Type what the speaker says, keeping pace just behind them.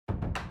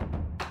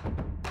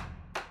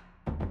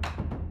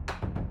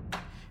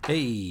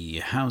Hey,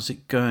 how's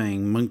it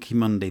going, Monkey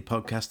Monday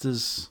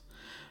podcasters?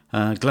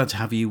 Glad to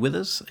have you with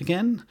us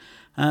again.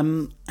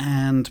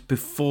 And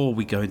before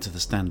we go into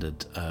the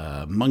standard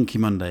Monkey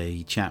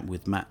Monday chat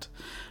with Matt,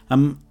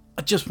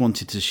 I just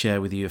wanted to share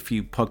with you a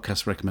few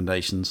podcast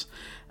recommendations,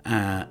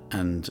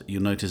 and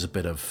you'll notice a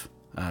bit of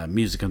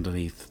music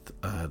underneath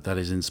that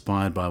is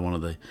inspired by one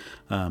of the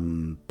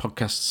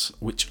podcasts,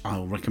 which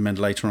I'll recommend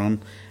later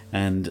on.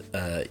 And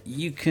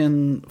you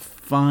can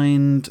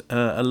find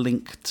a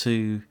link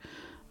to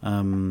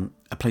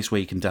a place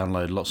where you can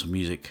download lots of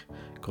music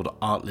called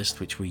Artlist,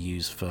 which we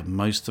use for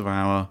most of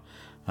our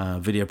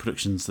video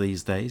productions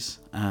these days.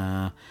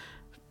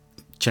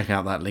 Check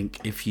out that link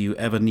if you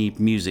ever need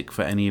music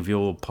for any of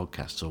your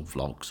podcasts or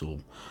vlogs or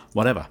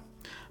whatever.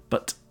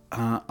 But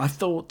I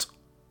thought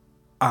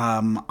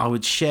I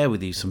would share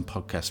with you some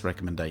podcast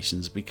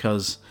recommendations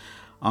because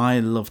I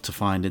love to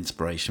find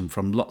inspiration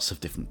from lots of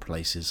different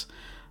places.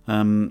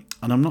 And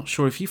I'm not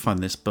sure if you find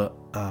this, but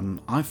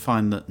I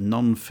find that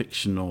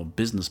non-fiction or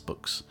business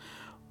books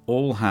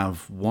all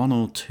have one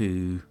or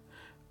two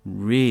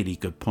really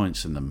good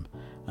points in them,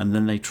 and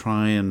then they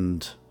try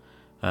and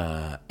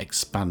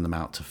expand them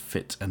out to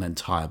fit an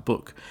entire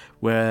book,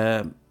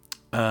 where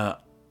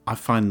I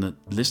find that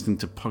listening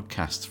to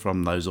podcasts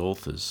from those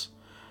authors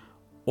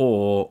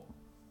or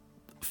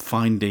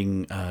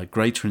finding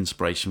greater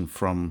inspiration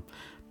from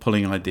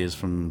pulling ideas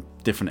from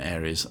different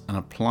areas and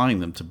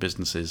applying them to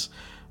businesses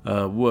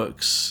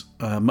works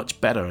much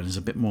better and is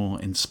a bit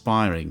more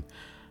inspiring.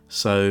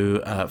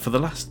 So for the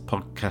last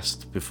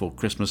podcast before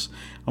Christmas,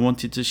 I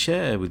wanted to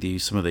share with you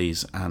some of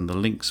these, and the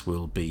links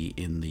will be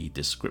in the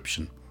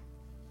description.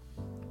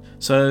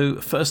 So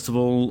first of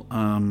all,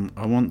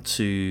 I want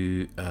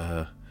to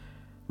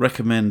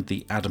recommend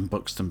the Adam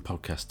Buxton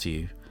podcast to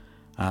you.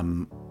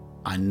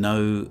 I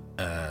know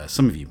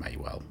some of you may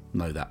well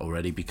know that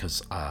already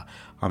because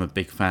I'm a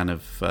big fan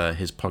of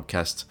his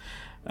podcast.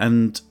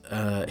 And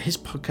his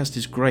podcast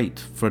is great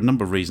for a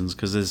number of reasons,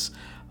 because there's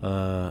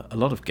a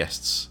lot of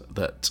guests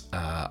that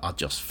are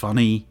just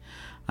funny,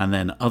 and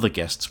then other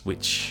guests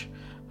which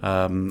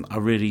are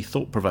really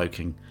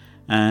thought-provoking.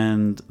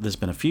 And there's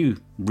been a few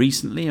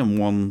recently and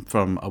one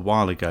from a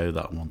while ago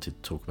that I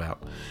wanted to talk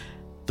about.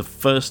 The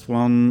first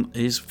one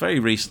is very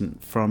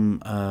recent, from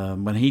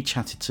when he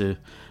chatted to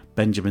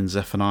Benjamin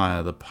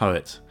Zephaniah, the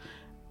poet.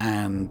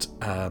 And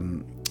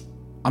I'm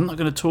not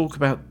going to talk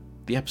about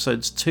the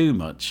episodes too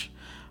much,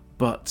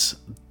 but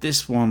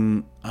this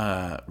one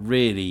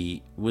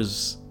really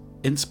was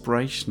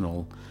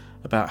inspirational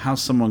about how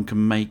someone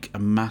can make a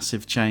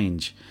massive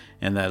change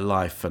in their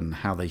life and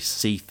how they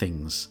see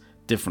things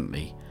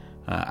differently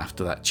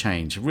after that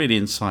change. Really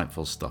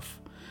insightful stuff.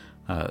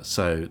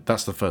 So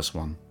that's the first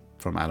one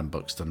from Adam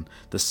Buxton.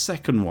 The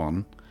second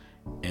one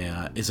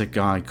is a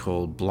guy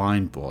called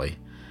Blind Boy,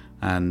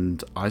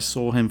 and I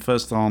saw him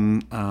first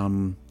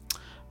on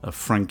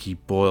Frankie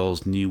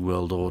Boyle's New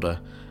World Order,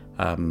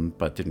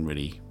 but didn't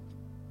really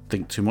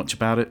think too much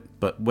about it.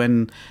 But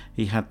when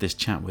he had this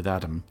chat with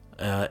Adam,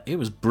 it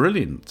was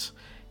brilliant.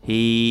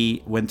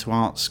 He went to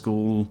art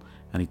school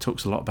and he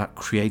talks a lot about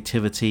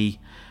creativity,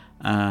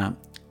 and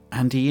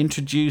he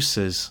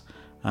introduces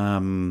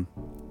some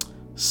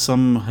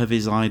of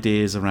his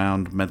ideas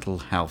around mental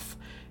health.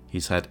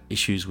 He's had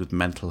issues with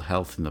mental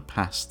health in the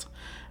past,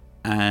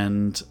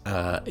 and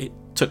it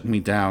took me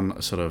down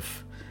a sort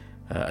of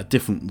a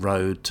different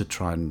road to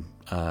try and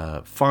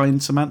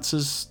find some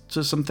answers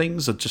to some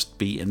things, or just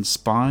be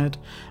inspired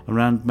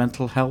around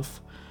mental health.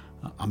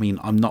 I mean,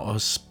 I'm not a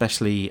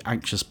especially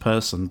anxious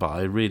person, but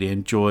I really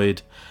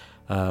enjoyed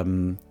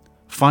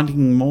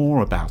finding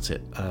more about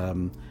it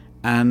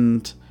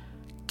and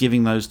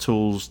giving those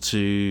tools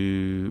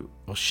to,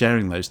 or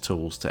sharing those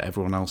tools to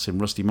everyone else in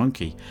Rusty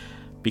Monkey,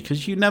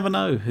 because you never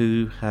know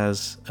who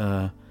has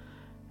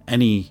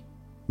any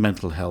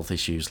mental health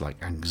issues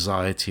like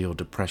anxiety or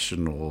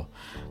depression, or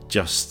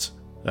just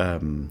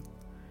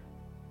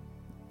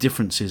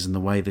differences in the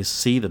way they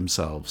see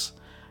themselves,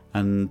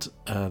 and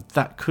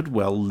that could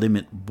well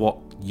limit what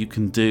you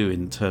can do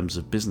in terms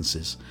of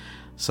businesses.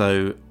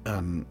 So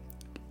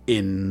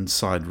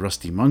inside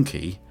Rusty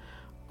Monkey,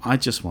 I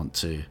just want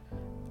to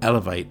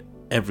elevate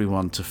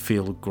everyone to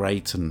feel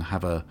great and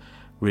have a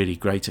really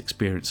great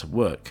experience at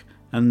work,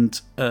 and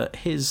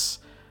his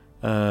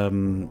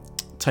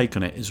take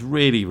on it is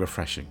really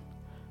refreshing.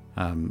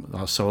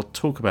 So I'll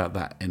talk about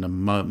that in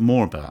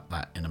more about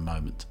that in a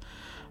moment.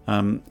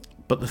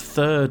 But the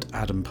third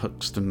Adam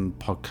Buxton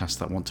podcast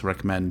that I want to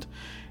recommend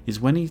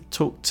is when he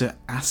talked to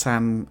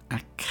Hassan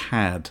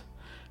Akkad,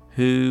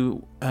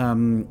 who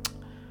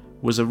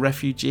was a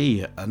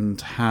refugee, and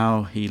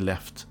how he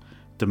left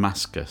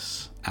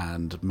Damascus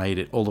and made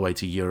it all the way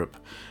to Europe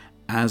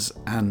as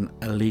an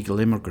illegal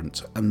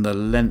immigrant, and the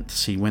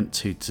lengths he went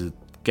to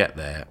get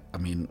there. I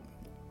mean,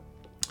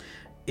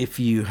 if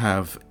you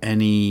have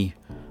any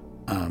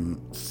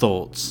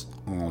thoughts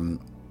on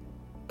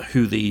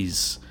who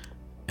these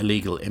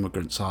illegal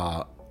immigrants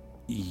are,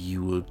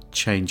 you will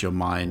change your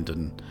mind,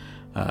 and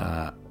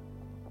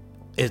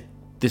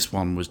this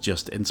one was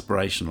just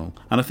inspirational.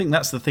 And I think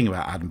that's the thing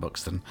about Adam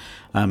Buxton.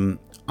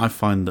 I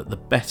find that the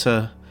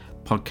better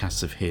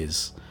podcasts of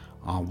his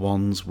are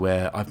ones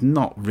where I've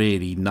not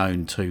really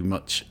known too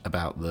much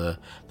about the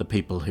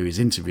people who he's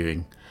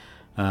interviewing.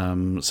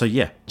 So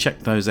yeah, check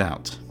those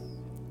out.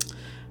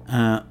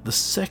 The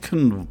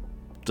second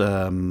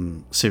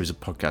series of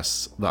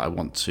podcasts that I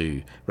want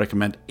to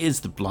recommend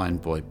is the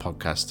Blind Boy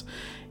podcast.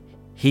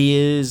 He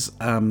is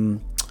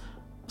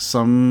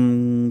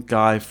some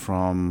guy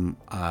from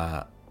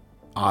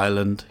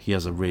Ireland. He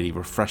has a really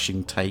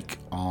refreshing take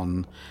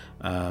on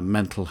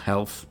mental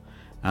health,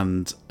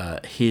 and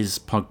his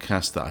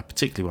podcast that I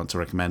particularly want to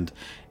recommend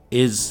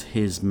is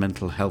his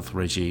mental health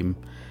regime.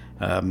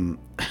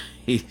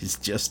 He's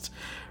just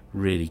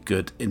really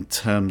good in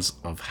terms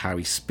of how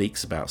he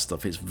speaks about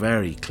stuff. It's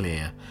very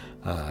clear.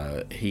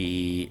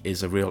 He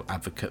is a real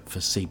advocate for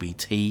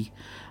CBT,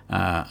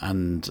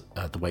 and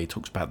the way he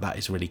talks about that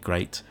is really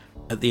great.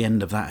 At the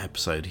end of that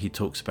episode, he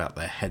talks about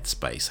their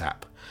Headspace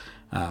app.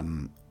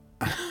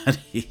 And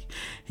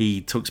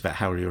he talks about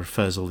how he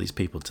refers all these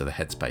people to the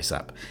Headspace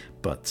app,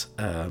 but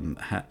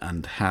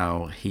and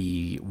how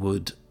he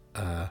would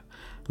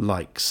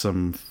like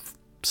some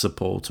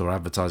support or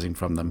advertising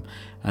from them,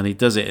 and he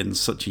does it in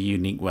such a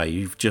unique way.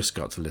 You've just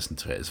got to listen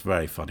to it. It's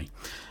very funny.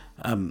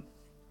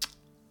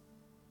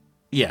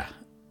 Yeah,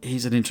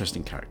 he's an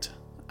interesting character.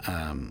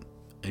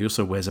 He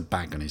also wears a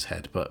bag on his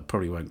head, but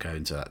probably won't go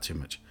into that too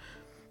much.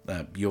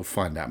 You'll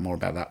find out more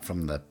about that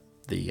from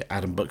the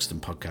Adam Buxton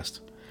podcast.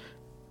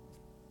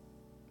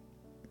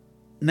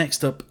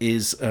 Next up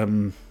is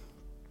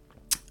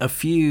a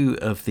few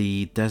of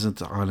the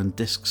Desert Island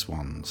Discs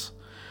ones.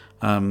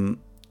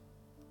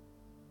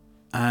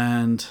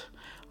 And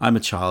I'm a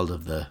child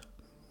of the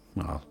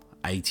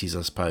 80s,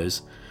 I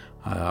suppose.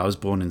 I was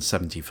born in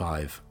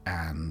 75,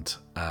 and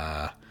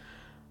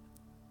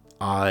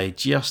I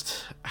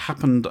just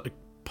happened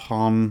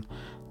upon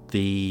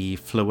the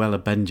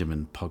Floella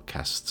Benjamin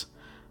podcast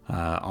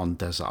on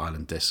Desert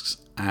Island Discs,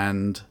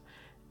 and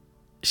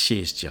she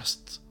is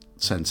just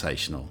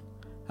sensational.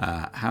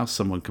 How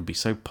someone could be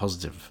so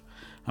positive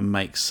and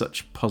make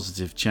such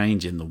positive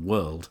change in the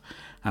world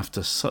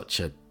after such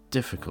a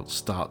difficult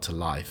start to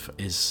life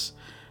is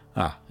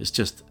it's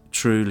just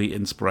truly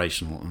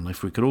inspirational. And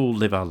if we could all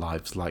live our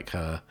lives like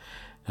her,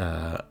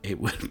 it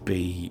would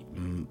be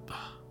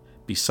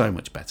so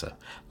much better.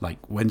 Like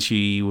when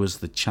she was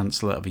the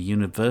chancellor of a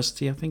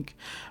university, I think,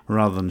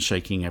 rather than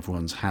shaking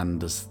everyone's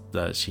hand as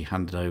she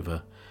handed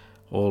over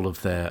all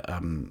of their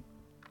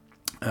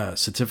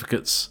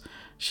certificates,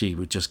 she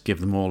would just give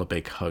them all a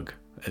big hug.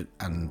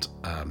 And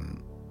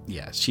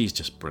she's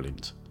just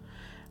brilliant.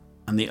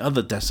 And the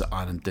other Desert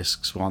Island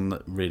Discs one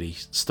that really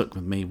stuck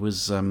with me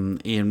was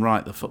Ian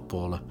Wright, the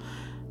footballer.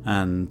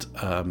 And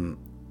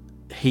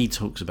he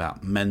talks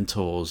about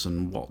mentors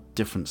and what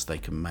difference they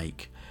can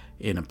make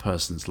in a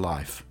person's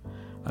life.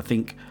 I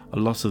think a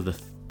lot of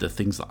the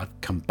things that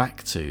I've come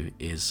back to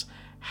is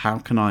how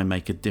can I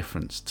make a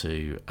difference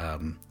to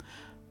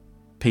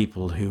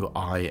people who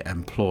I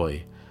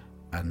employ,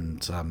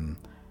 and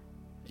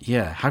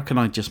how can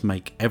I just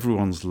make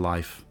everyone's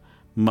life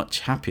much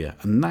happier?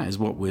 And that is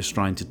what we're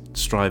striving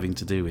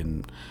to do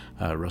in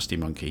Rusty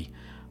Monkey.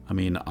 I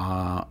mean,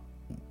 I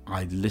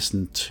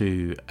listened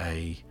to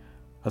I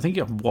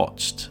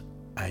watched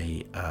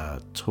a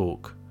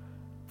talk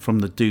from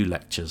the Do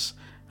Lectures,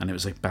 and it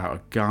was about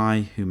a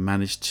guy who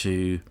managed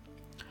to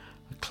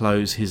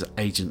close his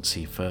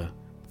agency for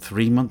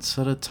 3 months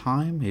at a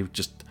time. They would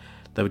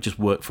just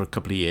work for a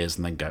couple of years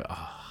and then go,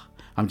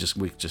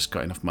 we've just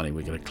got enough money,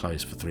 we're going to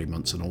close for 3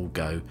 months and all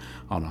go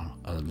on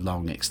a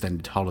long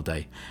extended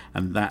holiday.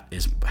 And that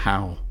is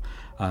how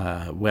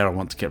where I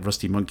want to get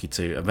Rusty Monkey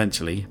to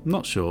eventually. I'm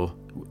not sure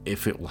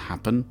if it will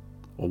happen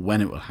or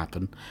when it will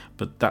happen,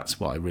 but that's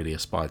what I really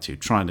aspire to,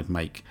 trying to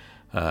make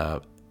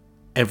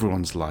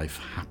everyone's life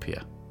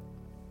happier.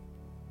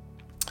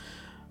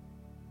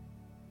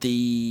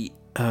 The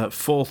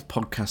fourth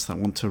podcast that I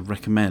want to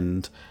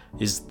recommend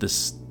is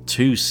this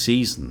 2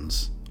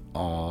 seasons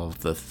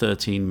of the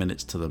 13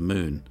 Minutes to the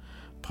Moon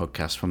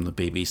podcast from the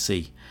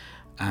BBC.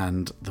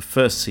 And the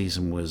first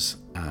season was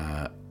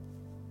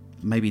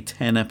maybe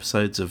 10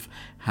 episodes of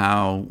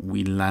how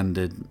we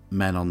landed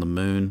men on the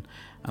moon,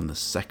 and the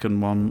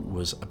second one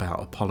was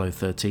about Apollo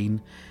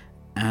 13.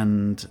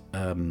 And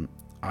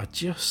I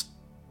just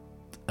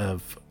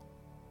have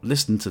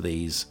listened to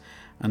these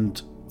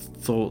and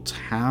thought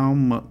how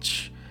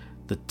much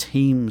the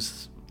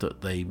teams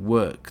that they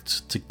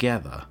worked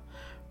together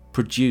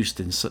produced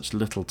in such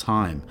little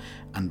time,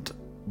 and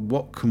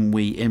what can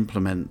we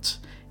implement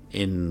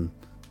in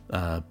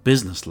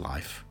business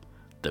life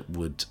that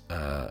would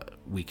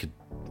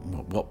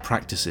what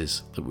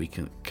practices that we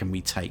can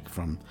we take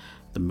from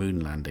the moon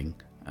landing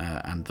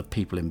and the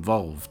people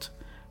involved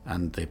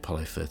and the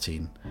Apollo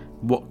 13.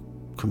 What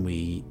can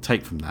we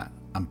take from that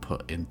and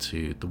put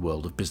into the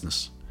world of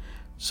business?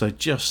 So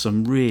just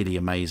some really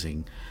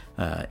amazing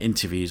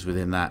interviews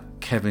within that.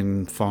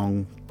 Kevin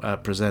Fong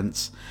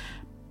presents,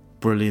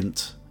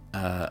 brilliant,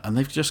 and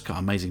they've just got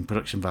amazing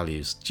production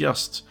values.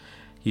 Just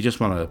You just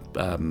want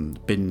to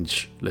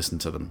binge listen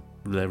to them.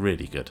 They're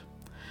really good.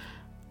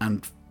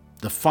 And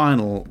the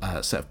final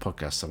set of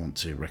podcasts I want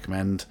to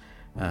recommend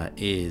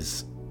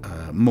is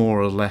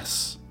More or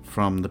Less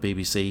from the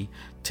BBC.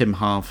 Tim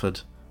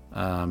Harford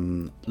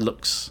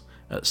looks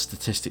at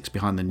statistics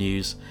behind the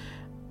news,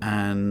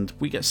 and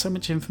we get so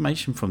much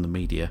information from the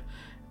media,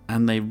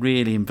 and they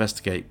really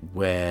investigate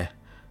where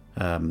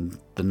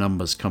the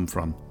numbers come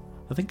from.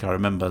 I think I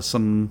remember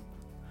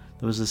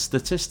there was a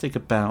statistic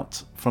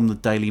from the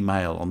Daily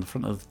Mail, on the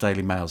front of the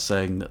Daily Mail,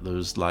 saying that there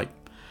was like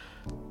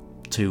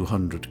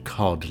 200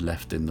 cod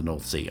left in the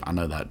North Sea. I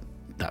know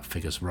that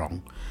figure's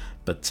wrong,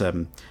 but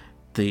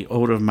the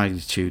order of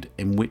magnitude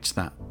in which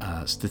that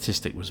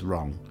statistic was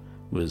wrong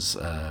was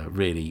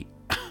really,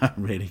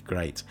 really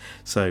great.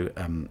 So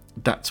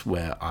that's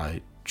where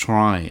I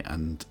try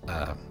and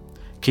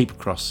keep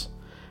across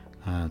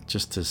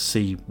just to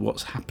see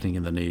what's happening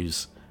in the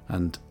news,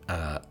 and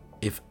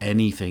if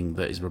anything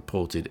that is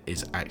reported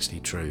is actually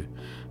true.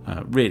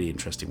 Really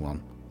interesting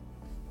one.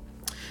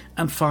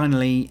 And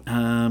finally,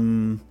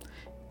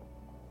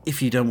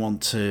 if you don't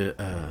want to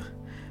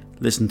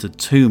listen to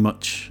too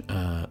much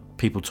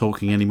people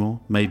talking anymore,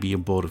 maybe you're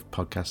bored of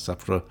podcasts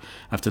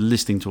after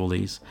listening to all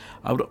these,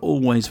 I would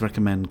always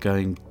recommend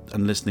going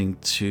and listening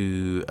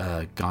to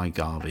Guy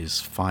Garvey's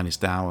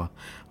Finest Hour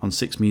on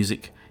Six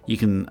Music. You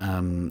can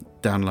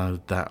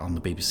download that on the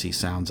BBC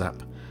Sounds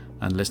app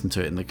and listen to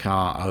it in the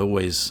car. I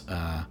always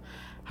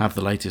have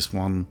the latest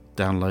one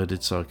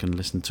downloaded so I can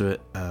listen to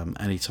it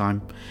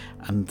anytime,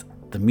 and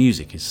the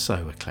music is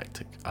so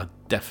eclectic. I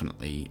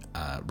definitely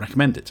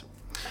recommend it.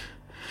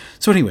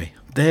 So anyway,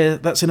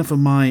 that's enough of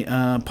my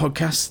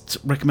podcast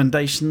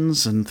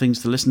recommendations and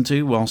things to listen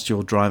to whilst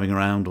you're driving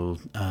around or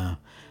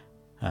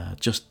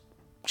just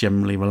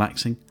generally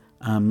relaxing.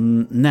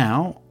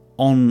 Now,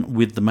 on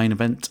with the main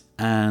event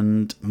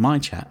and my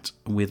chat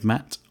with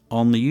Matt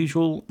on the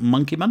usual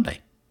Monkey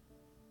Monday.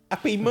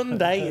 Happy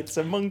Monday. It's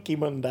a Monkey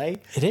Monday.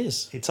 It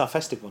is. It's our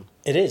festive one.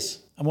 It is.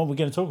 And what are we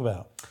going to talk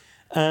about?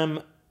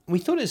 We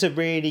thought it was a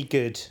really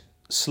good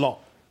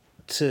slot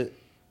to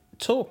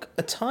talk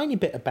a tiny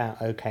bit about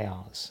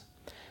OKRs,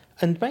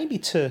 and maybe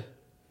to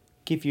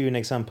give you an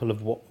example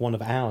of what one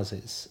of ours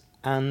is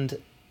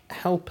and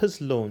help us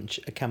launch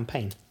a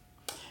campaign.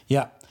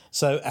 Yeah.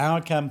 So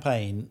our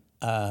campaign,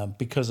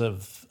 because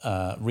of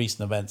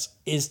recent events,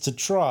 is to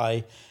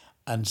try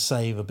and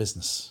save a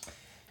business.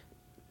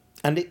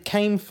 And it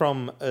came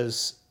from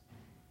us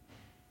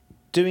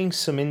doing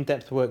some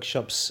in-depth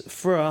workshops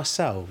for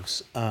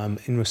ourselves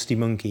in Rusty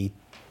Monkey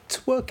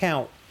to work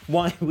out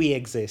why we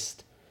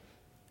exist,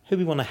 who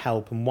we want to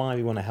help and why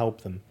we want to help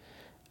them.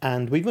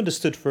 And we've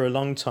understood for a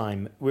long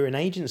time, we're an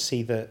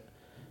agency that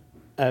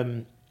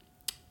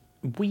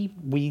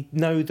we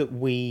know that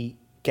we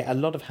get a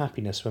lot of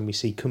happiness when we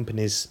see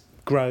companies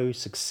grow,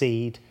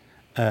 succeed,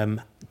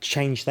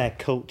 change their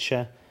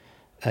culture,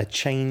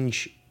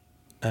 change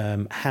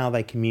how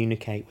they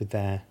communicate with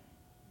their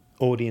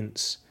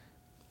audience,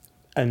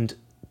 and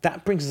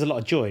that brings us a lot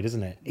of joy,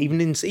 doesn't it?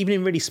 Even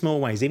in really small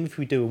ways. Even if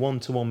we do a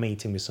one-to-one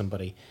meeting with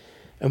somebody,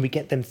 and we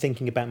get them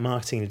thinking about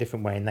marketing in a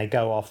different way, and they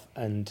go off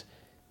and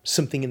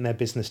something in their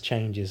business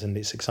changes, and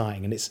it's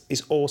exciting, and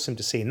it's awesome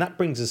to see, and that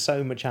brings us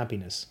so much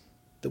happiness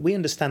that we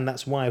understand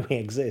that's why we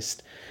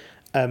exist.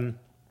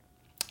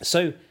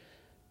 So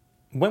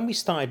when we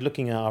started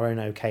looking at our own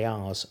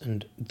OKRs,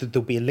 and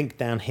there'll be a link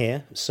down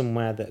here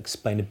somewhere that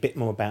explain a bit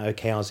more about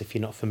OKRs if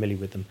you're not familiar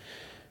with them,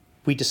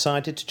 we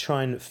decided to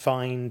try and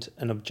find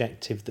an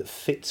objective that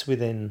fits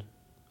within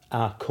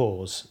our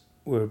cause.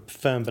 We're a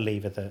firm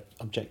believer that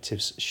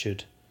objectives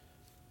should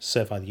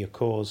serve either your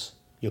cause,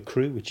 your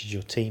crew, which is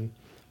your team,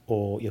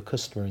 or your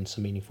customer in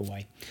some meaningful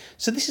way.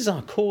 So this is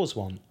our cause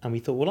one, and we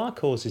thought, well, our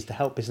cause is to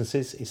help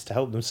businesses, is to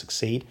help them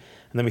succeed.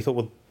 And then we thought,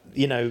 well,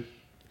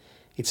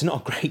 it's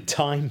not a great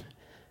time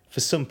for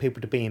some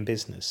people to be in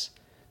business.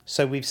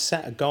 So we've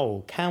set a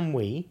goal. Can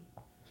we,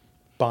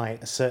 by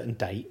a certain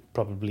date,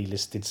 probably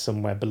listed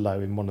somewhere below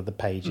in one of the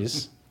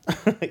pages,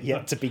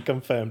 yet to be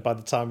confirmed by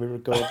the time we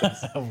record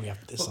this. We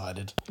haven't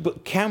decided.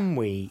 But can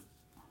we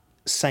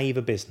save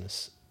a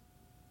business?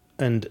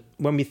 And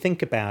when we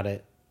think about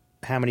it,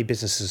 how many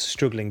businesses are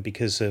struggling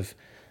because of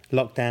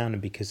lockdown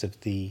and because of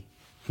the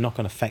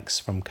knock-on effects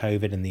from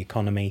COVID and the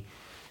economy,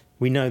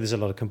 we know there's a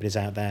lot of companies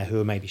out there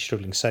who are maybe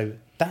struggling. So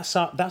that's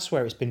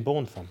where it's been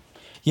born from.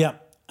 Yeah,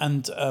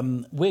 and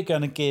we're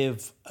going to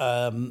give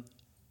a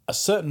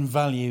certain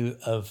value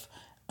of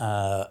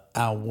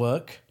our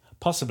work,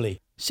 possibly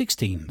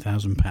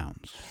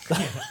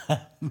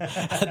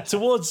 £16,000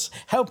 towards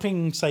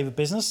helping save a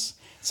business.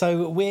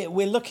 So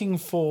we're looking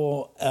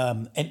for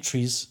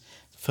entries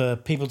for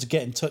people to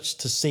get in touch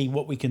to see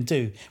what we can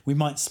do. We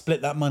might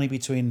split that money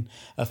between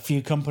a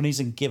few companies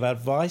and give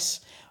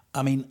advice.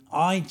 I mean,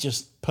 I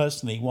just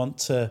personally want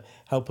to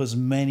help as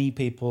many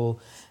people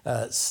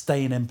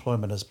stay in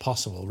employment as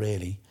possible,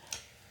 really,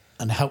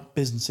 and help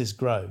businesses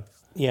grow.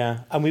 Yeah,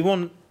 and we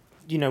want,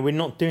 we're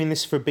not doing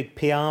this for a big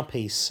PR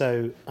piece.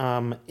 So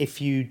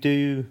if you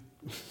do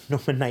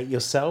nominate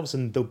yourselves,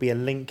 and there'll be a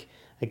link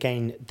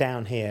again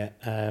down here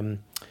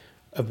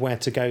of where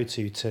to go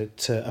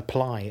to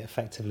apply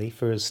effectively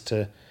for us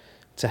to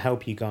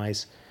help you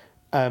guys.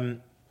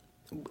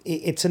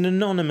 It's an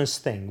anonymous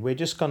thing. We'll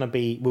just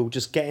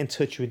get in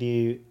touch with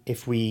you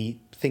if we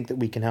think that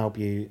we can help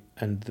you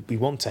and that we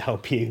want to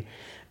help you.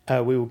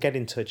 We will get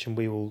in touch and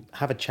we will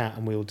have a chat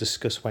and we will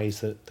discuss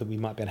ways that we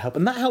might be able to help.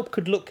 And that help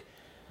could look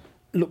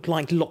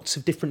like lots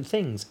of different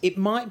things. It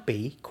might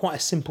be quite a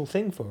simple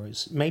thing for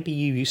us. Maybe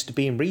you used to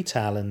be in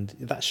retail and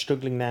that's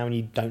struggling now and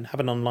you don't have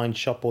an online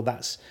shop, or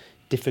that's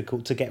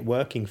difficult to get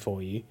working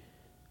for you.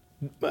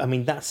 I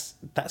mean, that's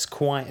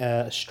quite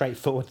a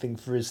straightforward thing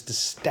for us to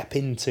step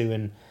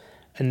into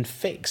and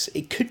fix.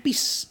 It could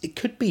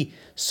be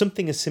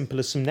something as simple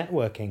as some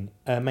networking.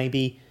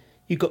 Maybe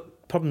you've got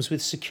problems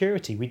with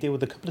security. We deal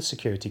with a couple of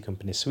security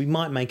companies, so we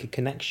might make a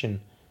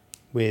connection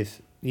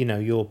with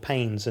your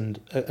pains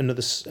and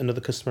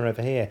another customer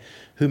over here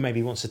who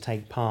maybe wants to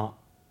take part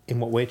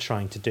in what we're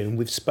trying to do. And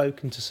we've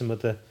spoken to some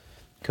other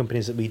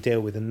companies that we deal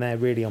with, and they're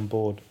really on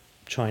board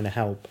trying to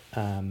help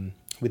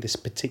with this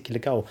particular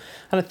goal.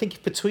 And I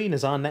think between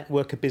us, our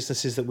network of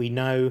businesses that we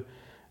know,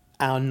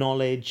 our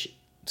knowledge,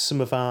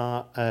 some of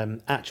our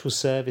actual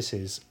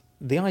services,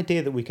 the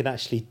idea that we could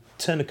actually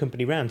turn a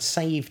company around,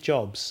 save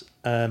jobs,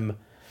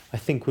 I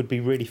think would be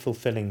really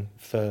fulfilling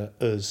for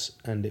us,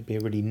 and it'd be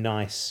a really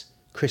nice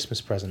Christmas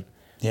present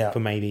for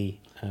maybe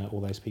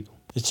all those people.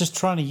 It's just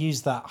trying to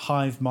use that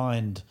hive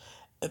mind.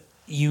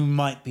 You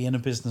might be in a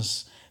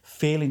business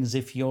feeling as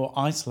if you're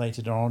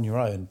isolated or on your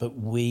own, but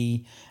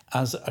we,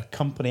 as a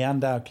company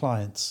and our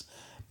clients,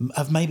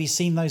 have maybe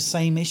seen those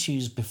same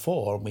issues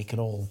before, and we can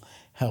all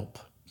help.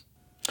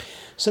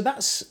 So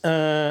that's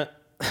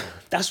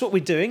what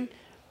we're doing.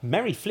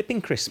 Merry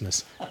flipping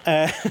Christmas.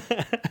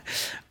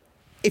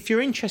 If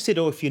you're interested,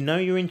 or if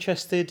you're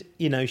interested,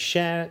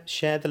 share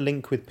the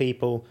link with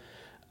people.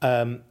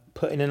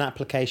 Put in an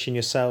application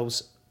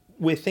yourselves.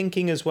 We're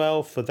thinking as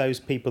well for those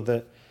people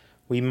that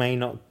we may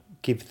not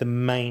give the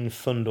main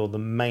fund or the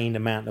main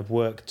amount of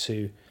work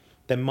to,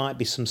 there might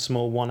be some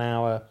small 1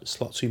 hour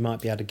slots we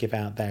might be able to give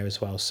out there as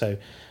well. So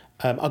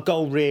our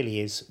goal really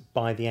is,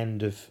 by the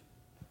end of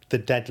the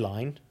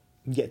deadline,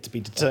 yet to be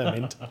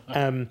determined,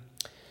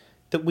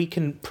 that we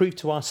can prove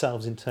to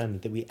ourselves internally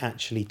that we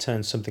actually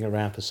turn something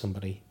around for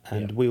somebody,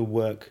 and we'll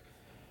work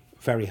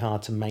very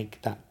hard to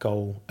make that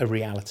goal a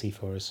reality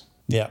for us.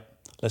 Yeah,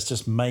 let's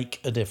just make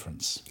a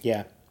difference.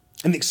 Yeah.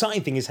 And the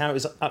exciting thing is how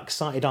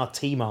excited our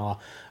team are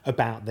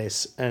about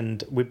this,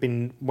 and we've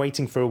been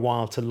waiting for a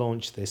while to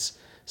launch this.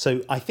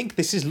 So I think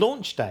this is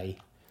launch day.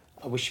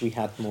 I wish we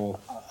had more.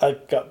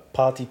 I've got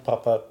party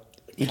pop-up.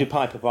 You do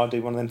pipe up, I'll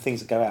do one of them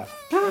things that go out.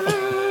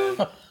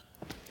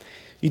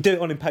 You do it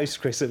on in post,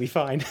 Chris, it'll be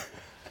fine.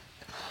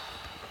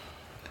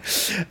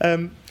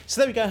 So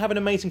there we go. Have an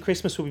amazing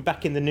Christmas. We'll be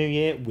back in the new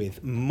year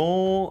with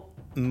more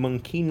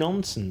monkey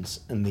nonsense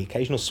and the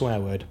occasional swear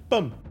word.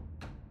 Bum.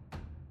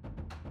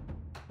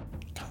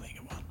 Can't think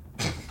of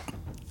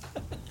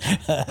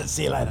one.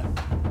 See you later.